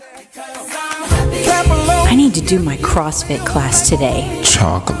I need to do my CrossFit class today.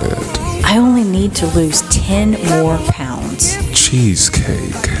 Chocolate. I only need to lose 10 more pounds.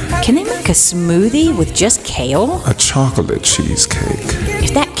 Cheesecake. Can they make a smoothie with just kale? A chocolate cheesecake.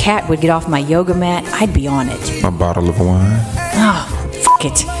 If that cat would get off my yoga mat, I'd be on it. A bottle of wine. Oh, f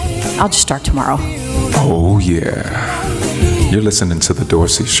it. I'll just start tomorrow. Oh, yeah. You're listening to The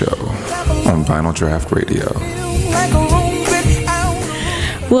Dorci Show on Vinyl Draft Radio.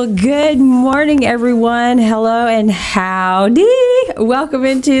 Well, good morning, everyone. Hello and howdy. Welcome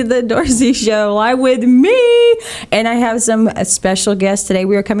into the Dorci Show live with me. And I have some special guests today.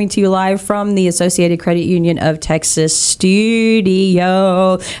 We are coming to you live from the Associated Credit Union of Texas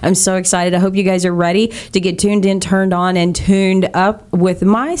studio. I'm so excited. I hope you guys are ready to get tuned in, turned on, and tuned up with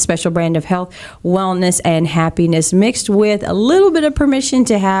my special brand of health, wellness, and happiness mixed with a little bit of permission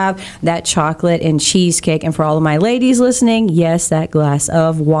to have that chocolate and cheesecake. And for all of my ladies listening, yes, that glass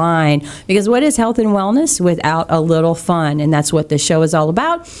of wine, because what is health and wellness without a little fun? And that's what this show is all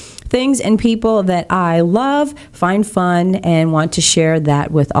about. Things and people that I love, find fun, and want to share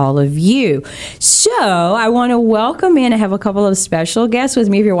that with all of you. So I want to welcome in. I have a couple of special guests with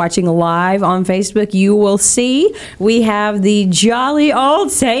me. If you're watching live on Facebook, you will see we have the jolly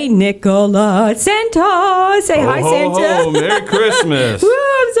old Saint Nicholas Santa. Say hi, Santa. Oh, Merry Christmas. Woo,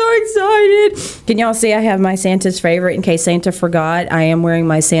 I'm so excited. Can y'all see I have my Santa's favorite? In case Santa forgot, I am wearing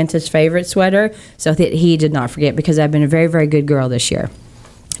my Santa's favorite sweater so that he did not forget, because I've been a very, very good girl this year.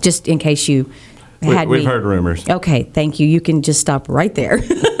 Just in case you had We've heard rumors. Okay, thank you. You can just stop right there.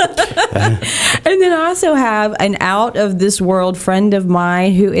 And then I also have an out-of-this-world friend of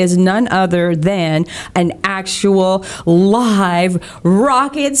mine who is none other than an actual live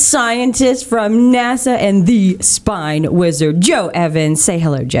rocket scientist from NASA and the spine wizard, Joe Evans. Say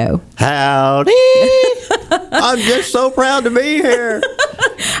hello, Joe. Howdy. I'm just so proud to be here.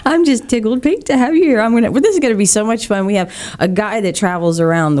 I'm just tickled pink to have you here. This is going to be so much fun. We have a guy that travels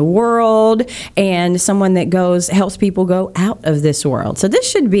around the world and someone that helps people go out of this world. So this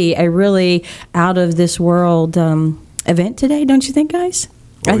should be a really out of this world event today, don't you think, guys?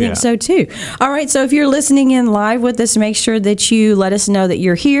 I think so too. All right, so if you're listening in live with us, make sure that you let us know that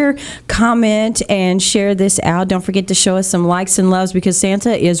you're here, comment, and share this out. Don't forget to show us some likes and loves, because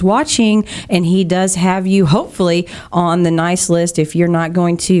Santa is watching and he does have you hopefully on the nice list. If you're not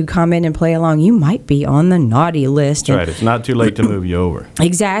going to comment and play along, you might be on the naughty list. That's right. It's not too late to move you over.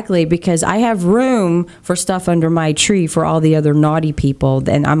 Exactly, because I have room for stuff under my tree for all the other naughty people,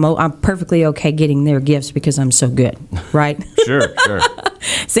 and I'm perfectly okay getting their gifts because I'm so good, right? Sure.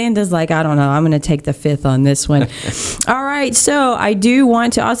 Santa's like, I don't know, I'm going to take the fifth on this one. All right, so I do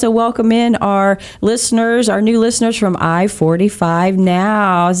want to also welcome in our listeners, our new listeners from I-45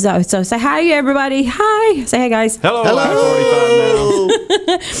 Now. So say hi, everybody. Hi. Say hi, guys. Hello. I-45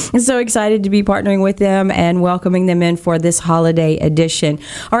 Now. I'm so excited to be partnering with them and welcoming them in for this holiday edition.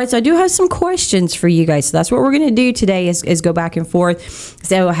 All right, so I do have some questions for you guys. So that's what we're going to do today is go back and forth.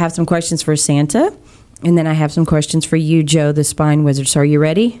 So I have some questions for Santa. And then I have some questions for you, Joe, the spine wizard. So are you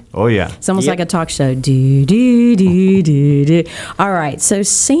ready? Oh, yeah. It's almost like a talk show. Do, do, do, do, do. All right. So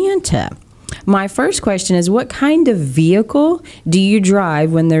Santa, my first question is, what kind of vehicle do you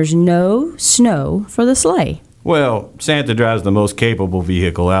drive when there's no snow for the sleigh? Well, Santa drives the most capable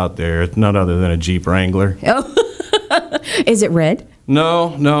vehicle out there. It's none other than a Jeep Wrangler. Oh, is it red?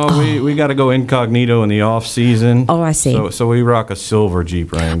 No, we got to go incognito in the off season. Oh, I see. So we rock a silver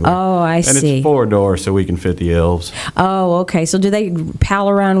Jeep Wrangler. Oh, I see. And it's 4-door, so we can fit the elves. Oh, okay. So do they pal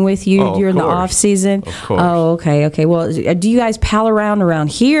around with you during the off season? Of course. Oh, okay. Well, do you guys pal around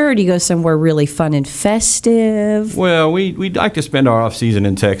here, or do you go somewhere really fun and festive? Well, we like to spend our off season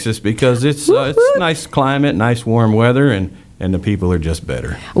in Texas because it's nice climate, nice warm weather, and the people are just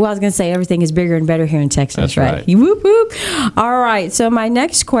better. Well, I was going to say everything is bigger and better here in Texas, That's right? right. Whoop, whoop. All right. So my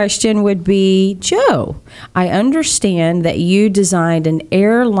next question would be, Joe, I understand that you designed an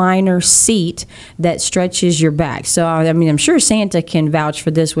airliner seat that stretches your back. So, I mean, I'm sure Santa can vouch for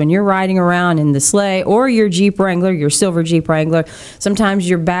this when you're riding around in the sleigh or your Jeep Wrangler, your silver Jeep Wrangler. Sometimes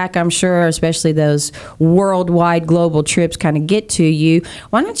your back, I'm sure, especially those worldwide global trips kind of get to you.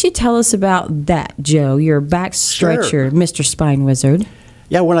 Why don't you tell us about that, Joe, your back stretcher, Sure. Mr. Spine Wizard?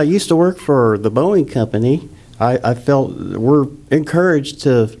 Yeah, when I used to work for the Boeing company, I felt we're encouraged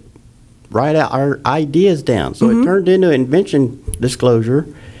to write out our ideas down. So it turned into invention disclosure,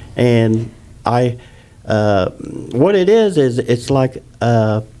 and what it is it's like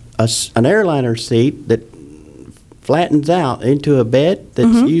an airliner seat that flattens out into a bed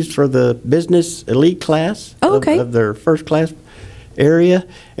that's used for the business elite class of their first class area,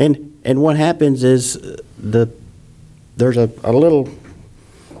 and what happens is there's a little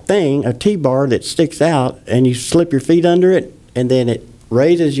thing, a T-bar that sticks out, and you slip your feet under it, and then it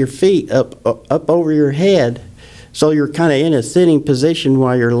raises your feet up over your head, so you're kind of in a sitting position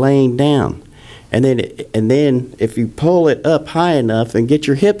while you're laying down. And then if you pull it up high enough and get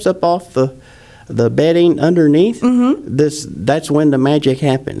your hips up off the bedding underneath, that's when the magic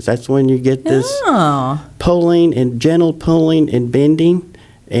happens. That's when you get this pulling and gentle pulling and bending,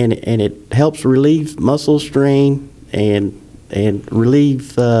 and it helps relieve muscle strain and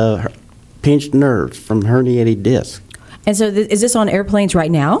relieve pinched nerves from herniated discs. And so is this on airplanes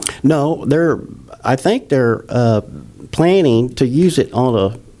right now? No, I think they're planning to use it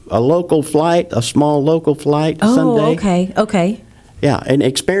on a local flight, a small local flight someday. Okay. Yeah, and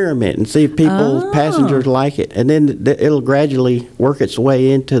experiment and see if passengers like it. And then it'll gradually work its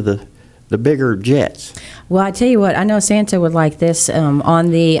way into the bigger jets. Well, I tell you what, I know Santa would like this on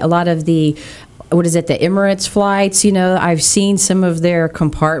a lot of the, what is it, the Emirates flights. I've seen some of their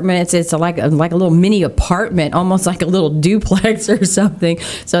compartments. It's like a little mini apartment, almost like a little duplex or something.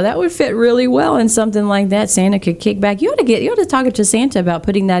 So that would fit really well in something like that. Santa could kick back. You ought to talk to Santa about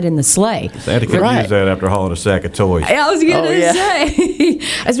putting that in the sleigh. Santa could use that after hauling a sack of toys. I was going to say,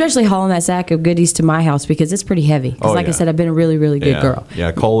 especially hauling that sack of goodies to my house because it's pretty heavy. Because I said, I've been a really, really good girl.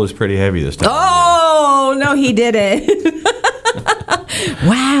 Yeah, coal is pretty heavy this time. Oh, no, he didn't.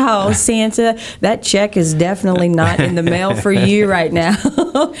 Wow, Santa, that check is definitely not in the mail for you right now.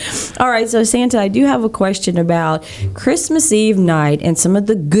 All right, so Santa, I do have a question about Christmas Eve night and some of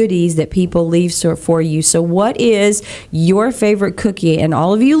the goodies that people leave for you. So what is your favorite cookie? And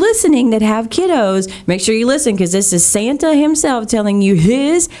all of you listening that have kiddos, make sure you listen because this is Santa himself telling you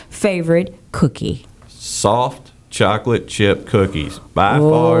his favorite cookie. Soft chocolate chip cookies, by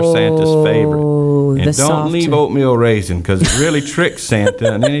far Santa's favorite. And don't leave oatmeal raisin because it really tricks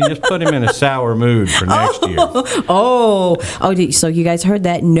Santa, and then you just put him in a sour mood for next year. So you guys heard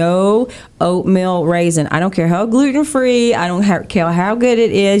that? No oatmeal raisin. I don't care how gluten-free. I don't care how good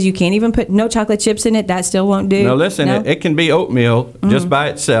it is. You can't even put no chocolate chips in it. That still won't do. No, listen, it can be oatmeal just by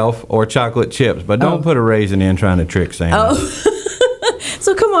itself or chocolate chips, but don't put a raisin in trying to trick Santa.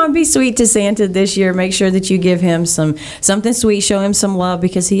 So come on, be sweet to Santa this year. Make sure that you give him something sweet. Show him some love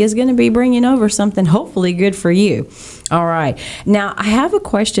because he is going to be bringing over something hopefully good for you. All right. Now, I have a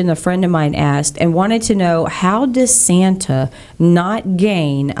question a friend of mine asked and wanted to know, how does Santa not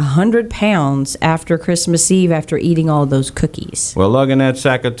gain 100 pounds after Christmas Eve after eating all those cookies? Well, lugging that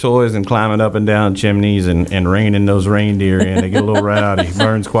sack of toys and climbing up and down chimneys and reining those reindeer in, they get a little rowdy.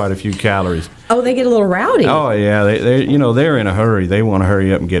 Burns quite a few calories. Oh, they get a little rowdy. Oh, yeah. They're in a hurry. They want to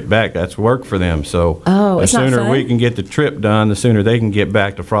hurry up and get back. That's work for them. So the sooner we can get the trip done, the sooner they can get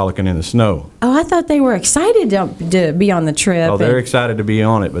back to frolicking in the snow. Oh, I thought they were excited to be on the trip. Oh, they're excited to be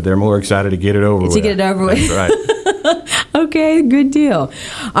on it, but they're more excited to get it over with. To get it over with. That's right. Okay, good deal.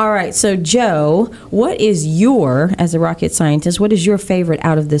 All right, so Joe, what is as a rocket scientist, what is your favorite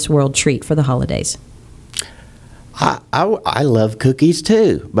out of this world treat for the holidays? I love cookies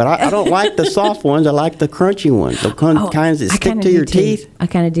too, but I don't like the soft ones. I like the crunchy ones, the kinds that stick to your teeth. I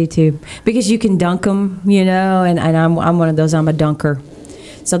kind of do too, because you can dunk them, and I'm one of those. I'm a dunker,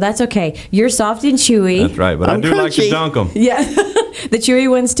 so that's okay. You're soft and chewy. That's right, but I do like to dunk them. Yeah, the chewy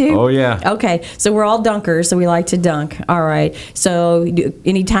ones too. Oh yeah. Okay, so we're all dunkers, so we like to dunk. All right. So,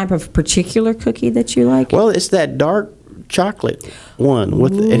 any type of particular cookie that you like? Well, it's that dark chocolate one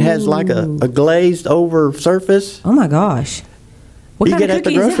it has like a glazed over surface. Oh my gosh. What you get at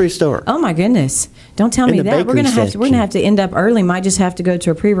the grocery store. Oh my goodness. Don't tell me that. We're gonna have to end up early. Might just have to go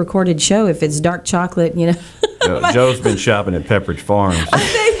to a pre-recorded show if it's dark chocolate, Joe's been shopping at Pepperidge Farms.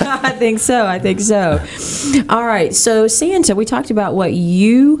 I think so. All right. So Santa, we talked about what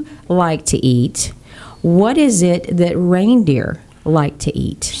you like to eat. What is it that reindeer like to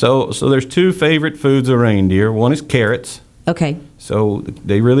eat? So there's two favorite foods of reindeer. One is carrots. Okay. So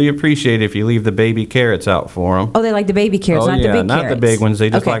they really appreciate it if you leave the baby carrots out for them. Oh, they like the baby carrots, not the big carrots. Not the big ones.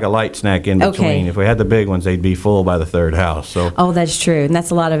 They just like a light snack in between. Okay. If we had the big ones, they'd be full by the third house. So. Oh, that's true, and that's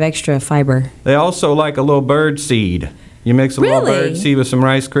a lot of extra fiber. They also like a little bird seed. You mix a little bird seed with some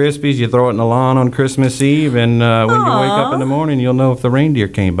Rice Krispies, you throw it in the lawn on Christmas Eve, and when you wake up in the morning, you'll know if the reindeer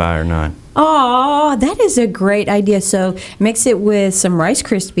came by or not. Oh, that is a great idea. So mix it with some Rice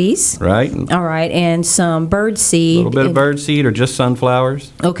Krispies. Right. All right, and some bird seed. A little bit of bird seed or just sunflowers.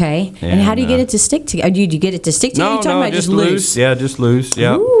 Okay. And how do you get it to stick to? Do you get it to stick to? No, You're talking about just loose. Yeah, just loose.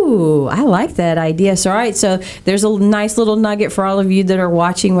 Yeah. Ooh, I like that idea. So, all right, so there's a nice little nugget for all of you that are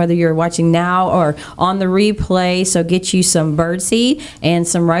watching, whether you're watching now or on the replay. So get you some bird seed and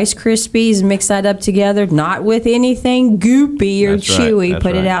some Rice Krispies. Mix that up together, not with anything goopy or chewy.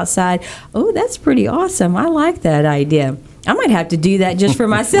 Put it outside. Oh, that's pretty awesome. I like that idea. I might have to do that just for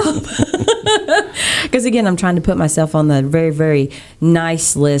myself. Because, again, I'm trying to put myself on the very, very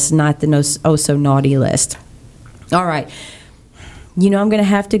nice list, not the oh-so-naughty list. All right. I'm going to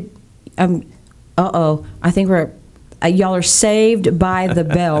have to... I think y'all are saved by the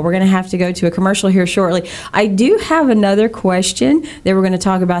bell. We're going to have to go to a commercial here shortly. I do have another question that we're going to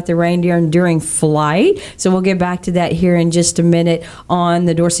talk about the reindeer during flight. So we'll get back to that here in just a minute on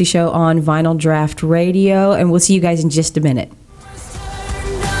the Dorci Show on Vinyl Draft Radio. And we'll see you guys in just a minute.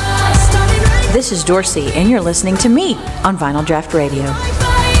 This is Dorci, and you're listening to me on Vinyl Draft Radio.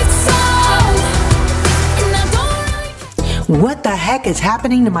 What the heck is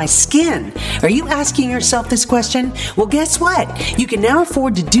happening to my skin? Are you asking yourself this question? Well, guess what? You can now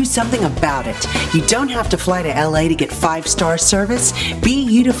afford to do something about it. You don't have to fly to LA to get 5-star service. Be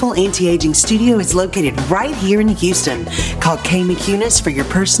Beautiful Anti-Aging Studio is located right here in Houston. Call Kay McCunis for your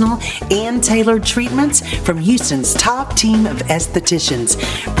personal and tailored treatments from Houston's top team of estheticians.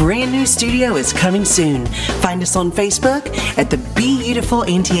 Brand new studio is coming soon. Find us on Facebook at the Be Beautiful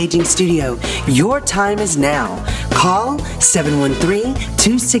Anti-Aging Studio. Your time is now. Call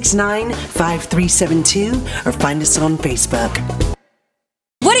 713-269-5372 or find us on Facebook.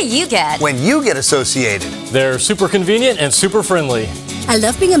 What do you get when you get associated? They're super convenient and super friendly. I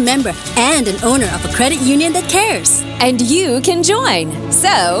love being a member and an owner of a credit union that cares. And you can join.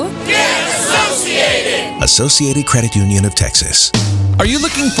 So, get associated! Associated Credit Union of Texas. Are you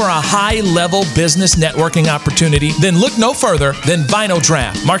looking for a high-level business networking opportunity? Then look no further than Vinyl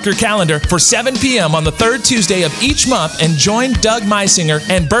Draft. Mark your calendar for 7 p.m. on the third Tuesday of each month and join Doug Meisinger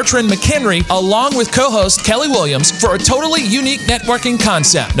and Bertrand McHenry along with co-host Kelly Williams for a totally unique networking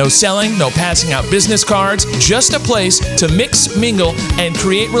concept. No selling, no passing out business cards, just a place to mix, mingle, and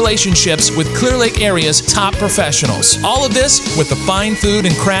create relationships with Clear Lake area's top professionals. All of this with the fine food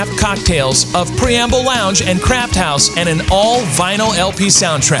and craft cocktails of Preamble Lounge and Craft House and an all-vinyl LP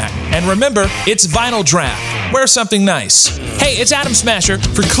soundtrack. And remember, it's Vinyl Draft. Wear something nice. Hey, it's Adam Smasher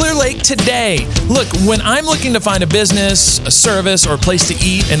for Clear Lake Today. Look, when I'm looking to find a business, a service, or a place to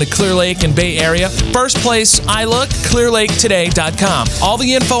eat in the Clear Lake and Bay Area, first place I look, clearlaketoday.com. All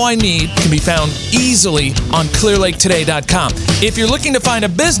the info I need can be found easily on clearlaketoday.com. If you're looking to find a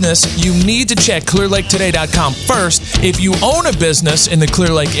business, you need to check clearlaketoday.com first. If you own a business in the Clear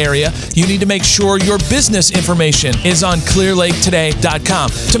Lake area, you need to make sure your business information is on clearlaketoday.com.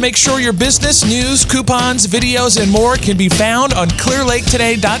 To make sure your business news, coupons, videos, and more can be found on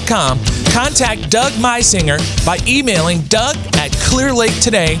clearlaketoday.com, contact Doug Meisinger by emailing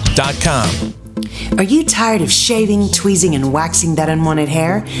doug@clearlaketoday.com. Are you tired of shaving, tweezing, and waxing that unwanted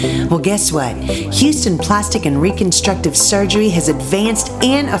hair? Well, guess what? Houston Plastic and Reconstructive Surgery has advanced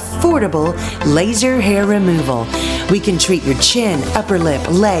and affordable laser hair removal. We can treat your chin, upper lip,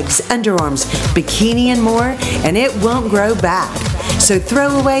 legs, underarms, bikini, and more, and it won't grow back. So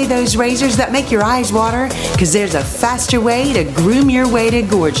throw away those razors that make your eyes water, because there's a faster way to groom your way to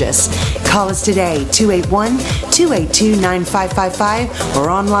gorgeous. Call us today, 281-282-9555, or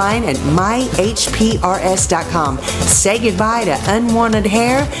online at myhprs.com. Say goodbye to unwanted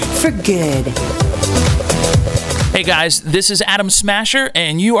hair for good. Hey guys, this is Adam Smasher,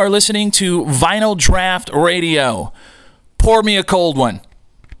 and you are listening to Vinyl Draft Radio. Pour me a cold one.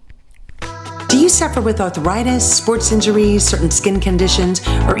 Do you suffer with arthritis, sports injuries, certain skin conditions,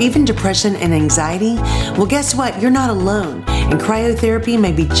 or even depression and anxiety? Well, guess what? You're not alone, and cryotherapy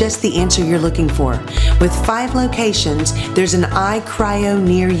may be just the answer you're looking for. With 5 locations, there's an iCryo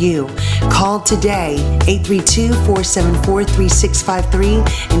near you. Call today, 832-474-3653,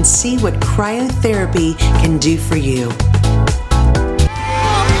 and see what cryotherapy can do for you.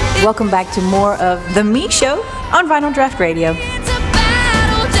 Welcome back to more of The Me Show on Vinyl Draft Radio.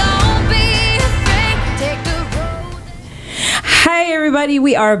 Hey everybody,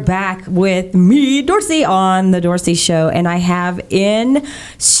 we are back with me, Dorci, on the Dorci Show, and I have in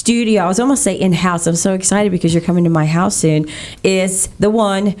studio, I was almost say in-house, I'm so excited because you're coming to my house soon, is the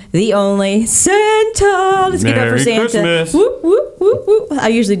one, the only, Santa. Let's give it up for Santa. Christmas. Whoop, whoop, whoop, whoop. I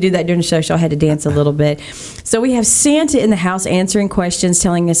usually do that during the show, so I had to dance a little bit. So we have Santa in the house answering questions,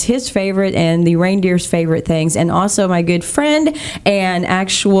 telling us his favorite and the reindeer's favorite things, and also my good friend and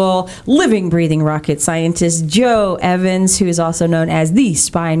actual living, breathing rocket scientist, Joe Evans, who is also known as the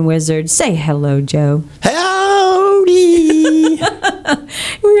Spine Wizard. Say hello, Joe. Howdy!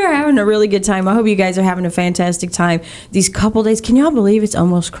 We are having a really good time. I hope you guys are having a fantastic time these couple days. Can y'all believe it's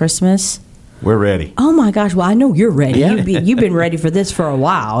almost Christmas? We're ready. Oh my gosh. Well, I know you're ready. Yeah. You've been ready for this for a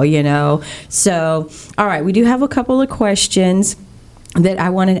while, you know. So, all right, we do have a couple of questions. that I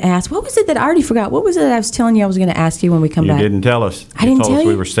wanted to ask. What was it that I already forgot? What was it that I was telling you I was going to ask you when we come back? You didn't tell us. I didn't tell you?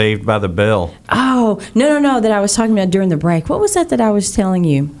 We were saved by the bell. Oh, no, that I was talking about during the break. What was that I was telling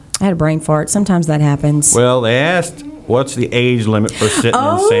you? I had a brain fart. Sometimes that happens. Well, they asked, what's the age limit for sitting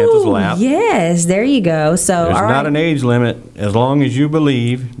in Santa's lap? Yes, there you go. So, there's not an age limit. As long as you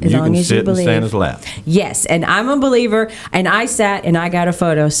believe, you can sit in Santa's lap. Yes, and I'm a believer, and I sat and I got a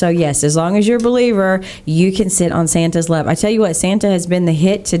photo. So, yes, as long as you're a believer, you can sit on Santa's lap. I tell you what, Santa has been the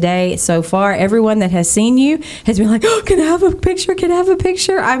hit today so far. Everyone that has seen you has been like, oh, can I have a picture? Can I have a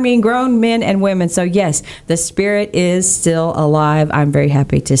picture? I mean, grown men and women. So, yes, the spirit is still alive. I'm very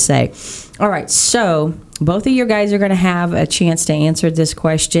happy to say. All right, so both of you guys are going to have a chance to answer this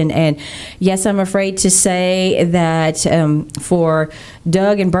question. And yes, I'm afraid to say that for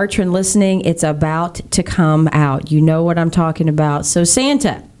Doug and Bertrand listening, it's about to come out. You know what I'm talking about. So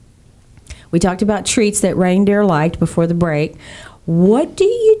Santa, we talked about treats that reindeer liked before the break. What do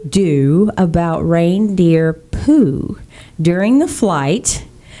you do about reindeer poo during the flight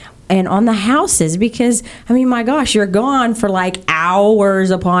and on the houses? Because, I mean, my gosh, you're gone for like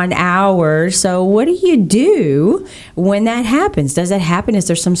hours upon hours. So what do you do when that happens? Does that happen? Is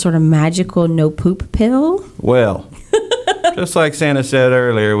there some sort of magical no poop pill? Well, just like Santa said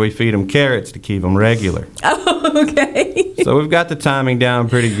earlier, we feed them carrots to keep them regular. Oh, okay. So we've got the timing down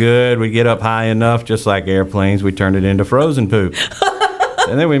pretty good. We get up high enough, just like airplanes, we turn it into frozen poop.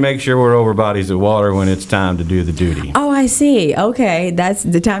 And then we make sure we're over bodies of water when it's time to do the duty. Oh, I see. Okay, that's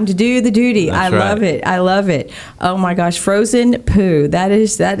the time to do the duty. That's right. Love it. I love it. Oh my gosh, frozen poo. That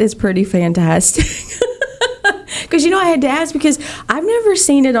is pretty fantastic. Because, I had to ask because I've never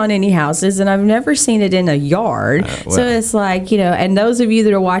seen it on any houses and I've never seen it in a yard. So it's like, and those of you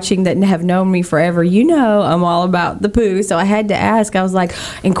that are watching that have known me forever, I'm all about the poo. So I had to ask. I was like,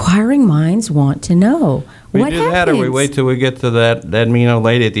 inquiring minds want to know. We what do happens? That or we wait till we get to that mean old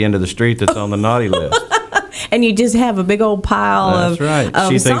lady at the end of the street that's on the naughty list. And you just have a big old pile That's right.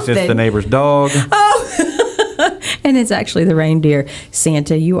 She thinks it's the neighbor's dog. Oh, and it's actually the reindeer.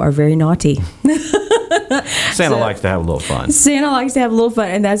 Santa, you are very naughty. Santa likes to have a little fun. Santa likes to have a little fun,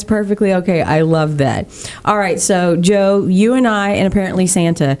 and that's perfectly okay. I love that. All right, so Joe, you and I, and apparently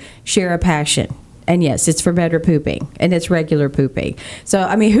Santa, share a passion. And yes, it's for better pooping, and it's regular pooping. So,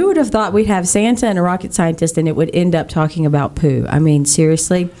 I mean, who would have thought we'd have Santa and a rocket scientist, and it would end up talking about poo? I mean,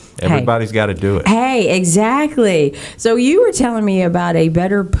 seriously? Everybody's got to do it. Hey, exactly. So you were telling me about a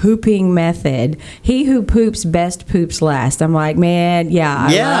better pooping method. He who poops best poops last. I'm like, man,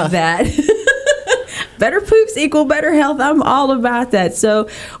 I love that. Better poops equal better health. I'm all about that. So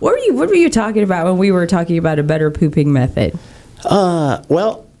what were you talking about when we were talking about a better pooping method?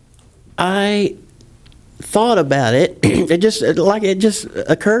 Well, I thought about it. It just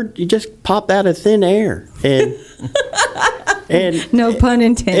occurred. You just popped out of thin air, and no pun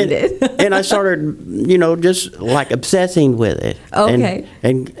intended. And I started, just like obsessing with it. Okay.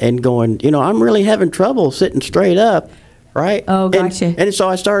 And going, I'm really having trouble sitting straight up. Right. Oh, gotcha. And so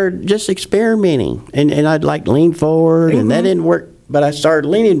I started just experimenting, and I'd like lean forward, and that didn't work. But I started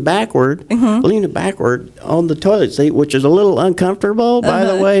leaning backward on the toilet seat, which is a little uncomfortable, by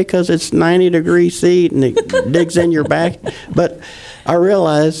the way, because it's 90-degree seat and it digs in your back. But I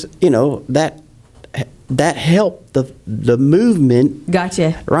realized, that helped the movement.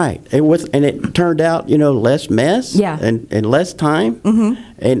 Gotcha. Right. And it turned out, less mess. Yeah. And less time.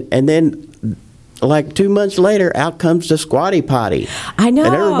 Mm-hmm. And then, like 2 months later, out comes the squatty potty. I know.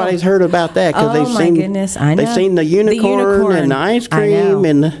 And everybody's heard about that because they've seen. Goodness, I know. They've seen the unicorn and the ice cream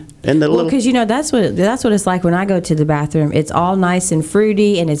and the little. Well, because that's what it's like when I go to the bathroom. It's all nice and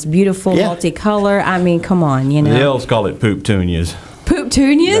fruity and it's beautiful, multicolor. I mean, come on, The elves call it poop-tunias.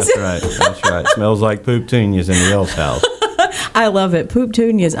 Poop-tunias? That's right. Smells like poop-tunias in the elf's house. I love it.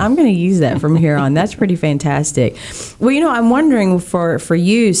 Poop-tunias. I'm going to use that from here on. That's pretty fantastic. Well, I'm wondering for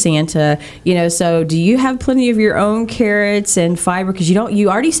you, Santa, so do you have plenty of your own carrots and fiber? Because you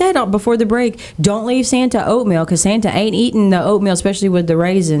already said before the break, don't leave Santa oatmeal because Santa ain't eating the oatmeal, especially with the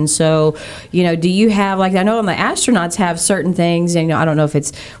raisins. So, do you have, like, I know the astronauts have certain things, and I don't know if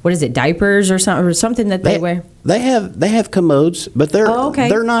it's, diapers or something that they wear? They have commodes, but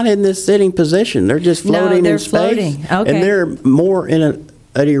they're not in this sitting position. They're just floating in space. Floating. Okay. And they're more in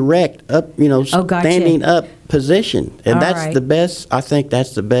an erect up, standing up position. And that's the best. I think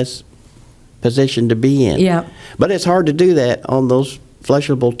that's the best position to be in. Yeah. But it's hard to do that on those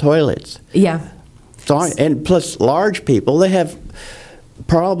flushable toilets. Yeah. So and plus large people, they have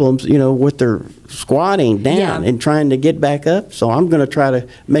problems, with their squatting down and trying to get back up. So I'm going to try to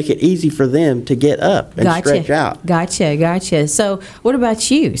make it easy for them to get up and stretch out. Gotcha. So what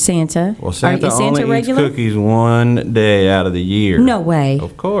about you, Santa? Well, Santa only regular? eats cookies one day out of the year. No way.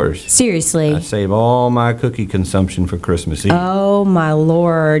 Of course. Seriously. I save all my cookie consumption for Christmas Eve. Oh, my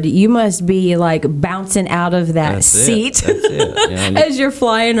Lord. You must be like bouncing out of that seat. That's it. As you're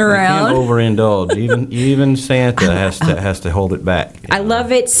flying around. You can't overindulge. Even Santa has to hold it back. I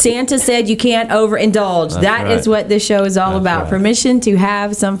love it. Santa said you can't overindulge. That is what this show is all about. Right. Permission to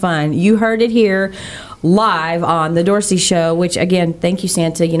have some fun. You heard it here live on the Dorci Show, which, again, thank you,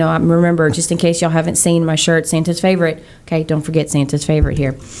 Santa. You know, I remember, just in case y'all haven't seen my shirt, Santa's favorite. Okay, don't forget Santa's favorite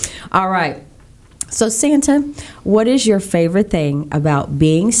here. All right. So, Santa, what is your favorite thing about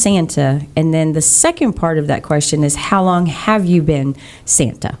being Santa? And then the second part of that question is, how long have you been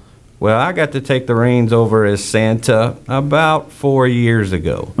Santa? Well, I got to take the reins over as Santa about 4 years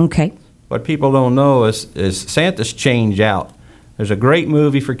ago. Okay. What people don't know is Santas change out. There's a great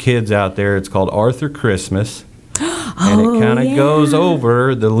movie for kids out there. It's called Arthur Christmas. And it kind of goes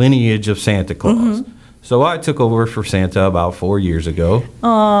over the lineage of Santa Claus. Mm-hmm. So I took over for Santa about 4 years ago.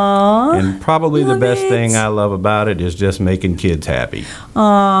 Aww. And probably the best thing I love about it is just making kids happy.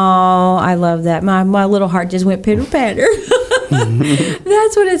 Oh, I love that. My little heart just went pitter-patter.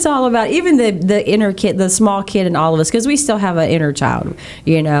 That's what it's all about. Even the inner kid, the small kid in all of us, because we still have an inner child,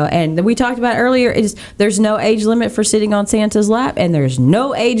 you know. And we talked about earlier, there's no age limit for sitting on Santa's lap, and there's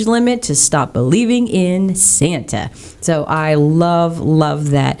no age limit to stop believing in Santa. So I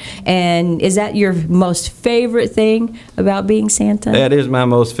love that. And is that your most favorite thing about being Santa? That is my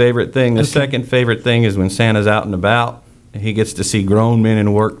most favorite thing. The second favorite thing is when Santa's out and about. He gets to see grown men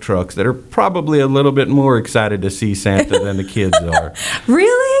in work trucks that are probably a little bit more excited to see Santa than the kids are.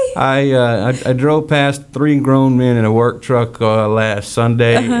 Really? I drove past 3 grown men in a work truck last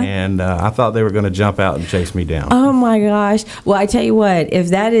Sunday, and I thought they were going to jump out and chase me down. Oh, my gosh. Well, I tell you what, if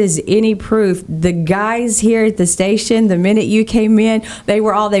that is any proof, the guys here at the station, the minute you came in, they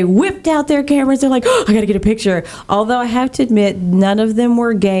whipped out their cameras. They're like, oh, I got to get a picture. Although I have to admit, none of them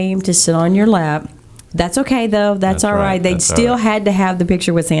were game to sit on your lap. That's okay, though. That's all right. They still had to have the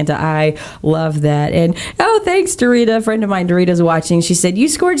picture with Santa. I love that. And, thanks, Dorita. A friend of mine, Dorita's watching. She said, you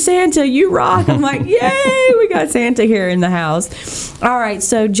scored Santa. You rock. I'm like, yay, we got Santa here in the house. All right,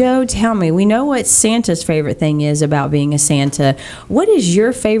 so, Joe, tell me. We know what Santa's favorite thing is about being a Santa. What is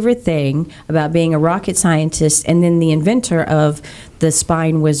your favorite thing about being a rocket scientist and then the inventor of the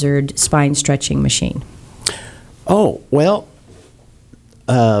Spine Wizard spine stretching machine? Oh, well,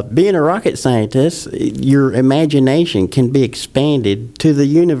 being a rocket scientist, your imagination can be expanded to the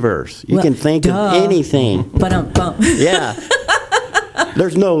universe. You can think of anything. Yeah.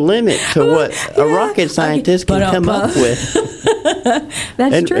 There's no limit to what a rocket scientist can come up with.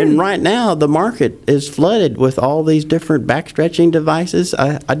 That's true. And right now, the market is flooded with all these different backstretching devices.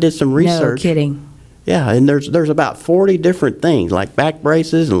 I did some research. No kidding. Yeah, and there's about 40 different things, like back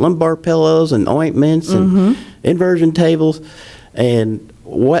braces and lumbar pillows and ointments and inversion tables. And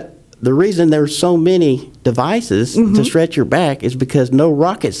the reason there's so many devices to stretch your back is because no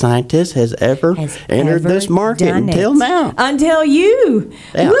rocket scientist has ever entered this market until now. Until you.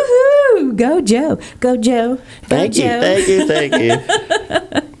 Yeah. Woohoo! Go, Joe. Go, Joe. Thank you.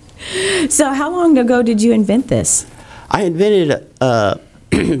 So how long ago did you invent this? I invented it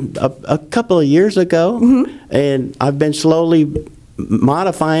a couple of years ago, and I've been slowly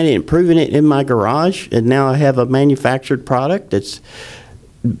modifying it, improving it in my garage, and now I have a manufactured product.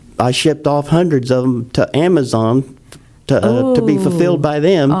 I shipped off hundreds of them to Amazon to be fulfilled by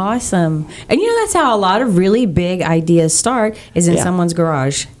them. Awesome. And that's how a lot of really big ideas start, is in someone's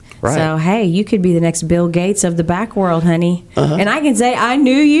garage. Right. So, hey, you could be the next Bill Gates of the back world, honey. And I can say I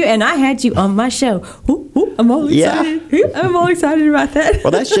knew you and I had you on my show. I'm all excited. Yeah. I'm all excited about that.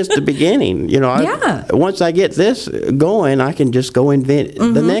 Well, that's just the beginning. Once I get this going, I can just go invent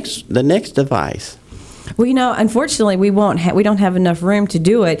the next device. Well, unfortunately, we don't have enough room to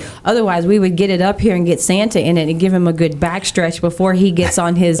do it. Otherwise, we would get it up here and get Santa in it and give him a good backstretch before he gets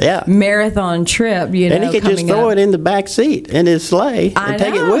on his marathon trip. And he could just throw it in the back seat in his sleigh and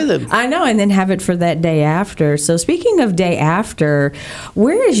take it with him. I know, and then have it for that day after. So speaking of day after,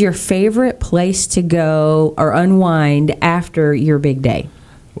 where is your favorite place to go or unwind after your big day?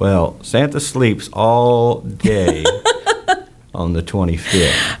 Well, Santa sleeps all day on the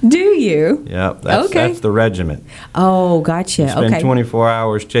 25th. Do you? Yep, that's the regiment. Oh, gotcha. You spend 24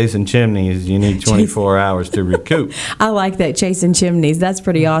 hours chasing chimneys, you need 24 hours to recoup. I like that, chasing chimneys. That's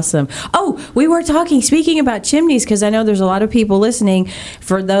pretty awesome. Oh, we were talking, speaking about chimneys, because I know there's a lot of people listening,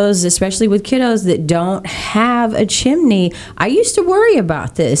 for those, especially with kiddos, that don't have a chimney. I used to worry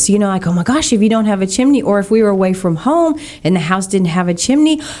about this, like, oh my gosh, if you don't have a chimney, or if we were away from home and the house didn't have a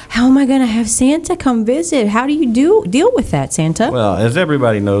chimney, how am I going to have Santa come visit? How do you deal with that, Santa? Well, as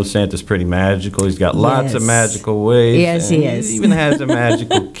everybody knows, Santa's pretty magical. He's got lots of magical ways. Yes, he is. He even has a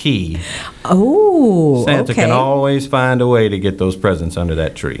magical key. Oh, Santa can always find a way to get those presents under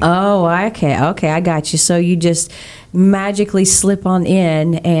that tree. Oh, okay, I got you. So you just magically slip on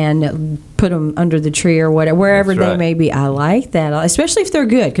in and put them under the tree or whatever, wherever they may be. I like that, especially if they're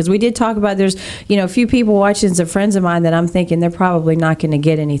good, because we did talk about there's a few people watching, some friends of mine, that I'm thinking they're probably not going to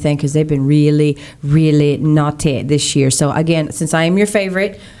get anything because they've been really, really naughty this year. So again, since I am your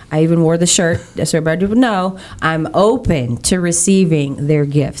favorite, I even wore the shirt, so everybody would know I'm open to receiving their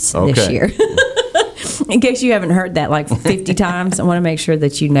gifts this year. In case you haven't heard that like 50 times, I want to make sure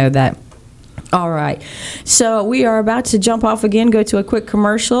that you know that. All right. So we are about to jump off again, go to a quick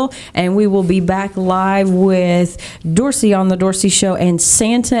commercial, and we will be back live with Dorci on the Dorci Show and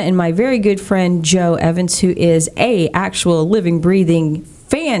Santa and my very good friend Joe Evans, who is a actual living, breathing,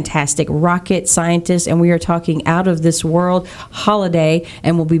 fantastic rocket scientist, and we are talking out of this world holiday,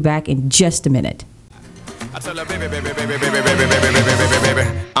 and we'll be back in just a minute. I tell her, baby,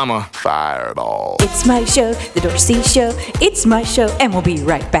 I'm a fireball. It's my show, the Dorci Show. It's my show, and we'll be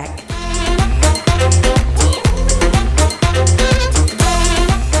right back.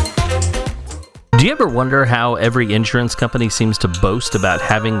 Do you ever wonder how every insurance company seems to boast about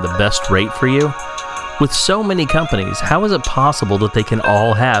having the best rate for you? With so many companies, how is it possible that they can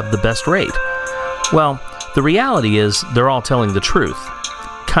all have the best rate? Well, the reality is they're all telling the truth.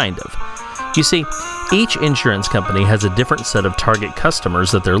 Kind of. You see, each insurance company has a different set of target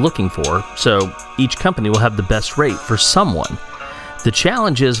customers that they're looking for, so each company will have the best rate for someone. The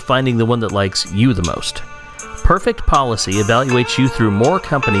challenge is finding the one that likes you the most. Perfect Policy evaluates you through more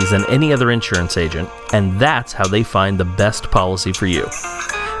companies than any other insurance agent, and that's how they find the best policy for you.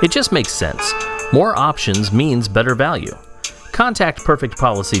 It just makes sense. More options means better value. Contact Perfect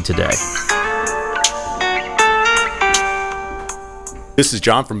Policy today. This is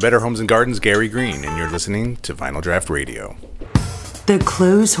John from Better Homes and Gardens, Gary Green, and you're listening to Vinyl Draft Radio. The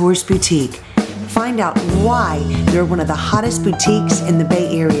Clothes Horse Boutique. Find out why they're one of the hottest boutiques in the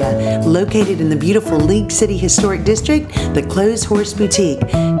Bay Area. Located in the beautiful League City Historic District, the Clothes Horse Boutique,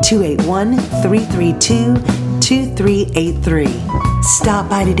 281-332-2383. Stop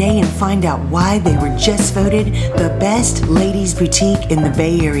by today and find out why they were just voted the best ladies boutique in the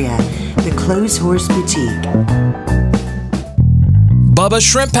Bay Area. The Clothes Horse Boutique. Bubba's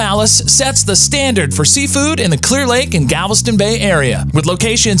Shrimp Palace sets the standard for seafood in the Clear Lake and Galveston Bay area. With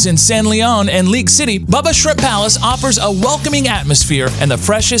locations in San Leon and League City, Bubba's Shrimp Palace offers a welcoming atmosphere and the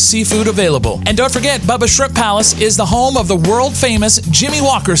freshest seafood available. And don't forget, Bubba's Shrimp Palace is the home of the world-famous Jimmy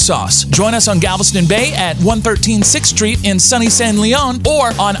Walker sauce. Join us on Galveston Bay at 113 6th Street in sunny San Leon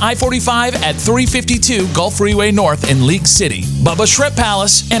or on I-45 at 352 Gulf Freeway North in League City. Bubba's Shrimp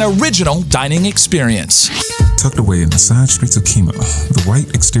Palace, an original dining experience. Tucked away in the side streets of Kemah, the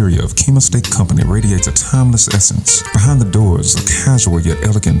white exterior of Kemah Steak Company radiates a timeless essence. Behind the doors, a casual yet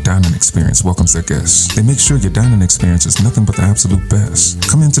elegant dining experience welcomes their guests. They make sure your dining experience is nothing but the absolute best.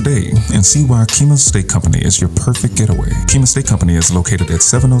 Come in today and see why Kemah Steak Company is your perfect getaway. Kemah Steak Company is located at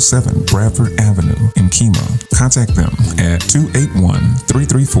 707 Bradford Avenue in Kemah. Contact them at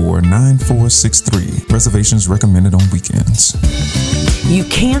 281-334-9463. Reservations recommended on weekends. You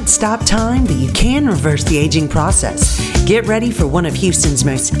can't stop time, but you can reverse the aging process. Get ready for one of Houston's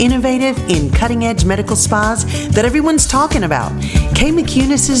most innovative and cutting-edge medical spas that everyone's talking about. Kay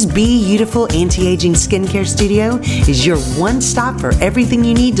McCunis's Be Beautiful Anti-Aging Skincare Studio is your one stop for everything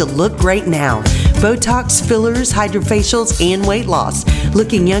you need to look great now. Botox, fillers, hydrofacials, and weight loss.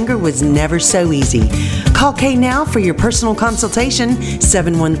 Looking younger was never so easy. Call Kay now for your personal consultation,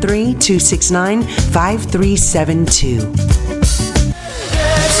 713-269-5372.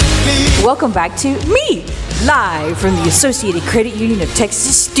 Welcome back to me, live from the Associated Credit Union of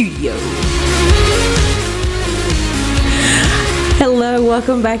Texas studio. Hello,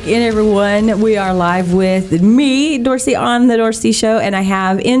 welcome back in, everyone. We are live with me, Dorci, on the Dorci Show, and I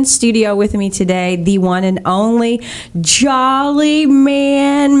have in studio with me today the one and only jolly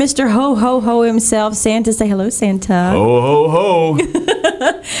man, Mr. Ho Ho Ho himself, Santa. Say hello, Santa. Ho ho ho.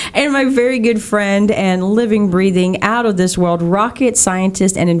 And my very good friend and living, breathing, out of this world rocket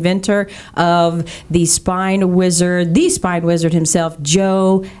scientist and inventor of the spine wizard himself,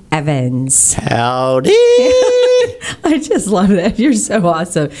 Joe Evans. Howdy! I just love that. You're so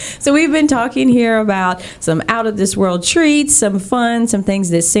awesome. So we've been talking here about some out of this world treats, some fun, some things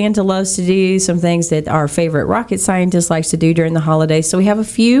that Santa loves to do, some things that our favorite rocket scientist likes to do during the holidays. So we have a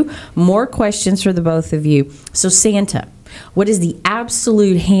few more questions for the both of you. So Santa, what is the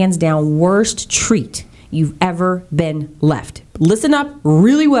absolute hands down worst treat you've ever been left? Listen up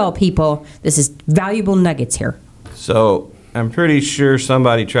really well, people. This is valuable nuggets here. So I'm pretty sure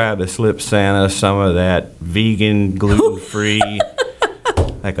somebody tried to slip Santa some of that vegan, gluten-free,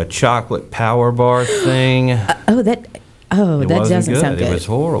 like a chocolate power bar thing. That doesn't sound good. It was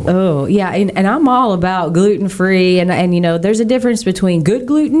horrible. Oh, yeah, and I'm all about gluten-free, and you know, there's a difference between good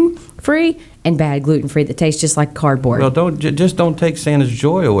gluten-free and bad gluten-free that tastes just like cardboard. Well, don't take Santa's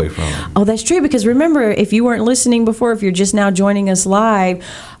joy away from him. Oh, that's true, because remember, if you weren't listening before, if you're just now joining us live,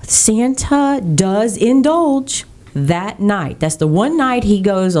 Santa does indulge that night. That's the one night he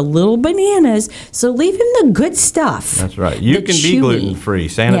goes a little bananas, so leave him the good stuff. That's right. You can be gluten-free.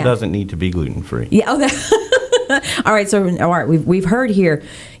 Santa doesn't need to be gluten-free. Yeah. All right, we've heard here.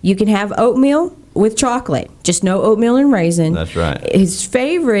 You can have oatmeal with chocolate, just no oatmeal and raisin. That's right. His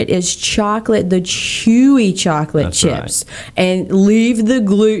favorite is chocolate, the chewy chocolate chips, right. And leave the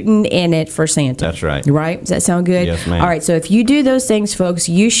gluten in it for Santa. That's right. Right? Does that sound good? Yes, ma'am. All right, so if you do those things, folks,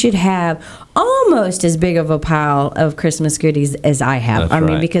 you should have almost as big of a pile of Christmas goodies as I have. That's I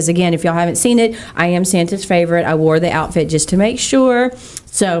mean, right. because again, if y'all haven't seen it, I am Santa's favorite. I wore the outfit just to make sure.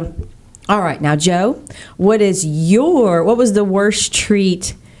 So, all right, now Joe, what was the worst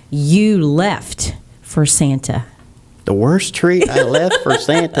treat you left for Santa? The worst treat I left for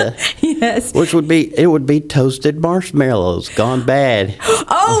Santa? Yes. Would be toasted marshmallows gone bad. Toast.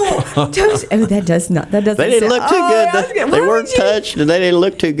 Oh, that doesn't. They didn't look too good. They weren't touched, and they didn't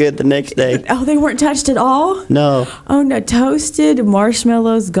look too good the next day. Oh, they weren't touched at all? No. Oh, no. Toasted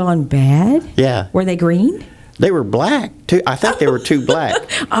marshmallows gone bad? Yeah. Were they green? They were black, too. I think they were too black.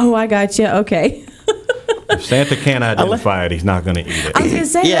 Oh, I got you. Okay. If Santa can't identify it, he's not going to eat it. I was going to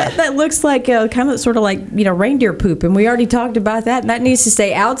say that looks like sort of like, reindeer poop, and we already talked about that, and that needs to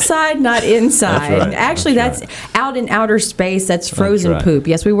stay outside, not inside. That's right. Actually, that's out in outer space. That's frozen right. poop.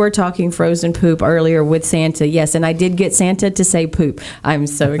 Yes, we were talking frozen poop earlier with Santa. Yes, and I did get Santa to say poop. I'm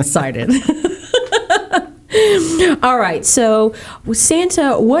so excited. All right, so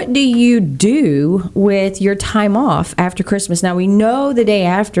Santa, what do you do with your time off after Christmas? Now, we know the day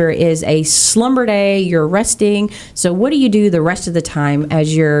after is a slumber day, you're resting, so what do you do the rest of the time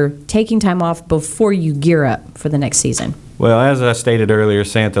as you're taking time off before you gear up for the next season? Well, as I stated earlier,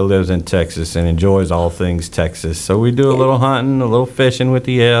 Santa lives in Texas and enjoys all things Texas, so we do a little hunting, a little fishing with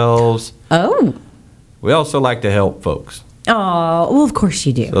the elves. Oh. We also like to help folks. Oh, well, of course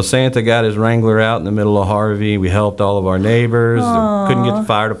you do. So Santa got his Wrangler out in the middle of Harvey. We helped all of our neighbors. Couldn't get the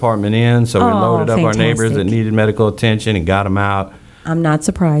fire department in, so we loaded up our neighbors that needed medical attention and got them out. I'm not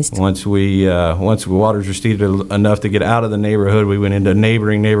surprised. Once waters receded enough to get out of the neighborhood, we went into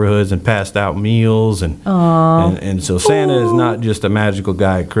neighboring neighborhoods and passed out meals. And so Santa is not just a magical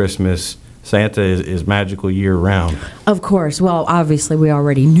guy at Christmas. Santa is magical year-round. Of course. Well, obviously, we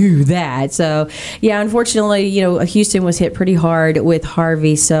already knew that. So, yeah, unfortunately, Houston was hit pretty hard with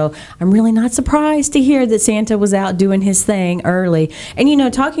Harvey. So I'm really not surprised to hear that Santa was out doing his thing early.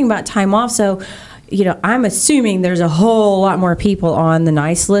 And, talking about time off, so, I'm assuming there's a whole lot more people on the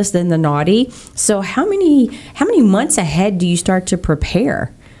nice list than the naughty. So how many months ahead do you start to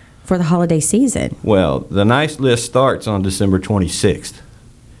prepare for the holiday season? Well, the nice list starts on December 26th.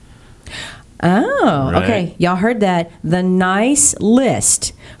 Oh, right. Okay. Y'all heard that. The nice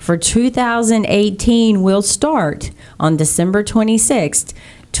list for 2018 will start on December 26th,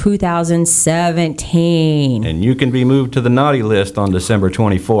 2017. And you can be moved to the naughty list on December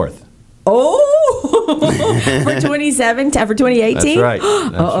 24th. Oh, for 2018? That's right.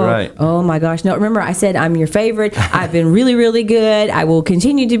 That's right. Oh, my gosh. No, remember, I said I'm your favorite. I've been really, really good. I will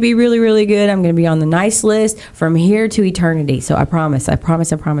continue to be really, really good. I'm going to be on the nice list from here to eternity. So I promise.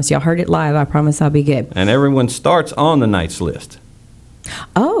 Y'all heard it live. I promise I'll be good. And everyone starts on the nice list.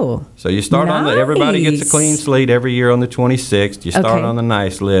 Oh. So you start everybody gets a clean slate every year on the 26th. You start on the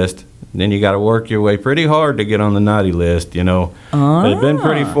nice list. Then you got to work your way pretty hard to get on the naughty list, you know. They've been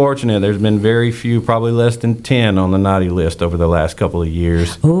pretty fortunate. There's been very few, probably less than 10 on the naughty list over the last couple of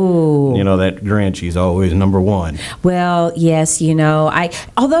years. Oh. You know, that Grinch, he's always number one. Well, yes, you know,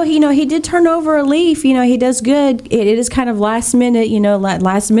 although, you know, he did turn over a leaf, you know, he does good. It is kind of last minute, you know,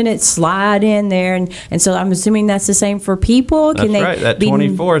 last minute slide in there. And so I'm assuming that's the same for people. That's right. That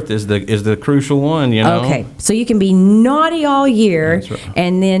 24th is the crucial one, you know. Okay. So you can be naughty all year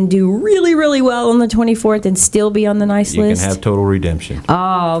and then do really, really well on the 24th and still be on the nice list. You can have total redemption.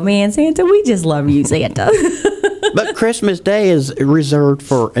 Oh, man, Santa, we just love you, Santa. But Christmas Day is reserved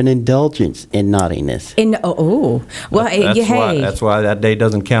for an indulgence in naughtiness. Well, that's why that day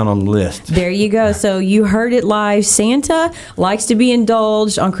doesn't count on the list. There you go. So you heard it live. Santa likes to be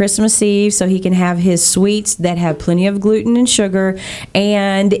indulged on Christmas Eve so he can have his sweets that have plenty of gluten and sugar,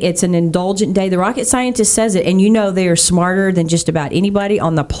 and it's an indulgent day. The rocket scientist says it, and you know they are smarter than just about anybody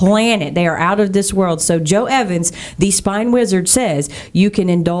on the planet. They are out of this world. So Joe Evans, the spine wizard, says you can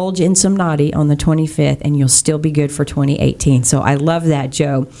indulge in some naughty on the 25th, and you'll still be good for 2018. So I love that,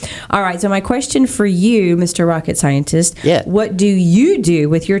 Joe. All right, so my question for you, Mr. Rocket Scientist, what do you do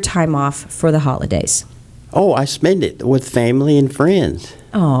with your time off for the holidays? Oh, I spend it with family and friends.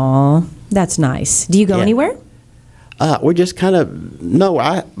 Oh, that's nice. Do you go anywhere? We're just kind of,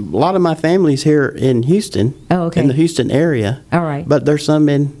 a lot of my family's here in Houston. Oh, okay. In the Houston area. All right. But there's some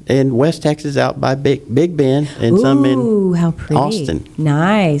in West Texas out by Big Bend and some in how pretty. Austin.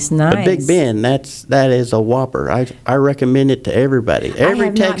 Nice. But Big Bend, that is a whopper. I recommend it to everybody.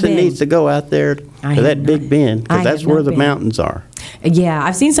 Every Texan needs to go out there to that Big Bend because that's where the mountains are. Yeah,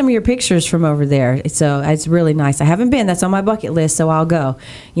 I've seen some of your pictures from over there, so it's really nice. I haven't been. That's on my bucket list, so I'll go.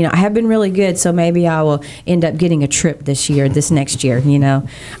 You know, I have been really good, so maybe I will end up getting a trip this next year, you know.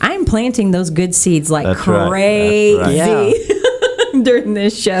 I'm planting those good seeds like crazy during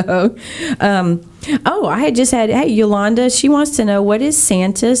this show. I had just had, Yolanda, she wants to know, what is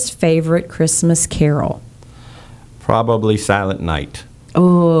Santa's favorite Christmas carol? Probably Silent Night.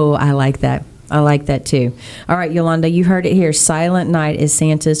 Oh, I like that. I like that too. All right, Yolanda, you heard it here. Silent Night is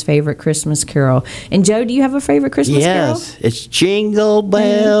Santa's favorite Christmas carol. And Joe, do you have a favorite Christmas carol? Yes, it's Jingle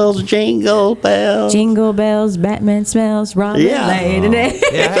Bells, Jingle Bells. Jingle bells, Batman smells, Robin laid an egg.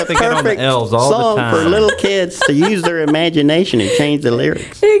 Yeah, I have to get on the elves all song the time. for little kids to use their imagination and change the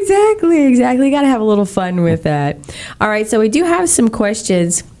lyrics. Exactly. You got to have a little fun with that. All right, so we do have some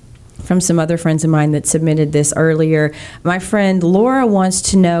questions from some other friends of mine that submitted this earlier. My friend Laura wants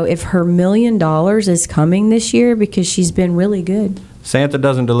to know if her $1 million is coming this year because she's been really good. Santa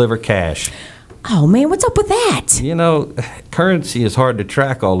doesn't deliver cash. Oh, man, what's up with that? You know, currency is hard to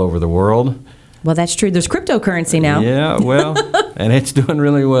track all over the world. Well, that's true. There's cryptocurrency now. Yeah, well, and it's doing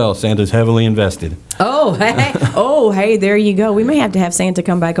really well. Santa's heavily invested. Oh, hey, there you go. We may have to have Santa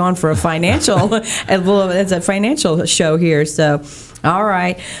come back on for a financial, it's a financial show here. So, all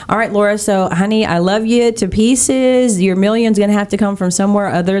right, Laura. So, honey, I love you to pieces. Your $1 million's going to have to come from somewhere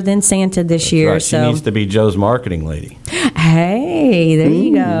other than Santa this year. Right. She needs to be Joe's marketing lady. Hey, there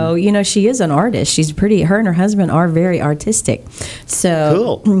you go. You know, she is an artist. She's pretty. Her and her husband are very artistic.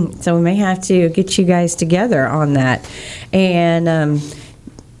 So cool. So we may have to get you guys together on that. And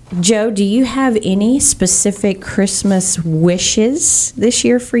Joe, do you have any specific Christmas wishes this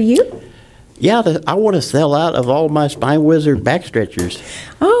year for you? Yeah, I want to sell out of all my Spine Wizard backstretchers.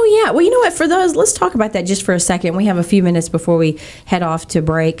 Oh, yeah. Well, you know what? For those, let's talk about that just for a second. We have a few minutes before we head off to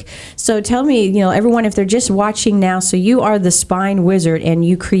break. So tell me, you know, everyone, if they're just watching now, so you are the Spine Wizard and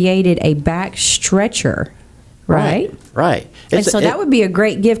you created a back stretcher, right? Right. And so that would be a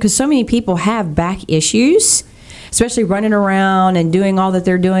great gift because so many people have back issues, especially running around and doing all that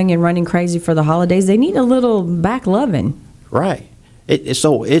they're doing and running crazy for the holidays. They need a little back loving. Right.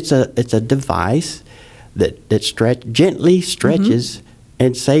 So it's a device that gently stretches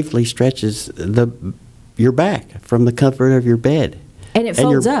and safely stretches your back from the comfort of your bed. And it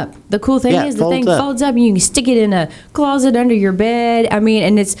folds up. The cool thing is the thing folds up and you can stick it in a closet under your bed. I mean,